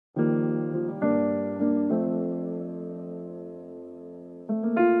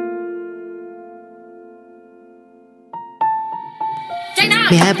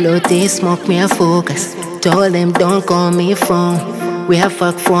Me I blow this smoke, me I focus. Told them don't call me phone. We have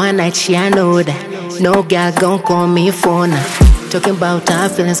fucked for a night, she I know that. No girl gon' call me phone now. Talking about her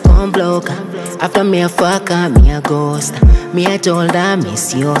feelings gon' block her. After me a fuck her, me a ghost her. Me I told her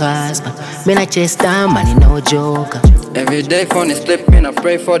miss your husband. Me not chase her, money no joke. Every day phone is flipping, I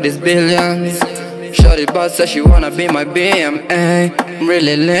pray for these billions. Shorty bad says she wanna be my BMA. I'm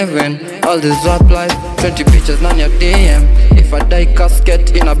really living all this rap life. 20 pictures on your DM. If I die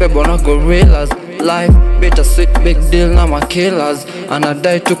casket in a bed on a gorillas. Life bittersweet, big deal, now my killers. And I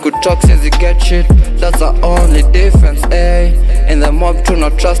die to good talk since you get shit. That's the only difference, ayy. In the mob to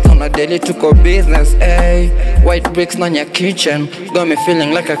not trust on a daily to go business, ayy. White bricks on your kitchen got me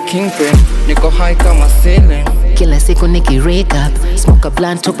feeling like a kingpin. Niko high kama ceiling. Kila siku nikirake up, smoke a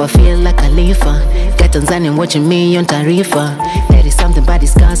blunt up, I feel like a leafer. Got Tanzanian watching me on Tarifa. There is something about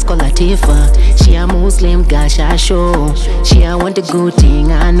this girl called Latifa. She a Muslim girl, she a show. She a want a good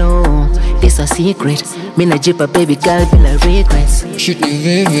thing, I know. This a secret. Me na jeep a baby girl, be like regrets. Shoot me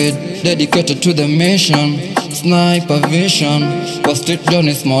vivid, dedicated to the mission. Sniper vision, was street down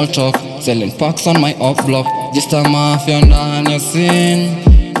in small talk. Selling packs on my off block. Just a mafia on your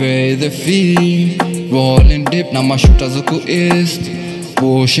scene. Pay the fee. Rolling deep, now my shooters zuku east.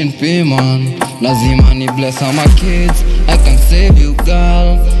 Pushing payment, lazima ni bless all my kids. I can save you,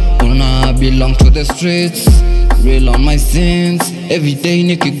 girl. Una belong to the streets. Real on my sins, every day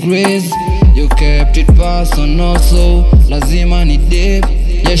Nicky grace. You kept it personal, so lazima ni deep.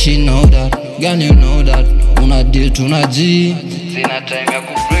 Yeah, she know that, girl, you know that. Una deal tuna G. Sina time ya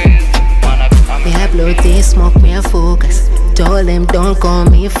kupraise. Me I blow this smoke, me I focus. Told them don't call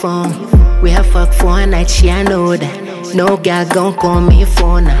me phone. We have fucked for a night, she I know that. No girl gon' call me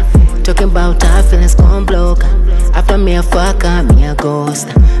phone now. Talking about her feelings gon' block her. After me a fuck her, me a ghost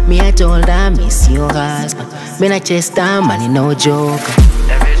her. Me I told her miss your husband. Me not chase her, money no joke.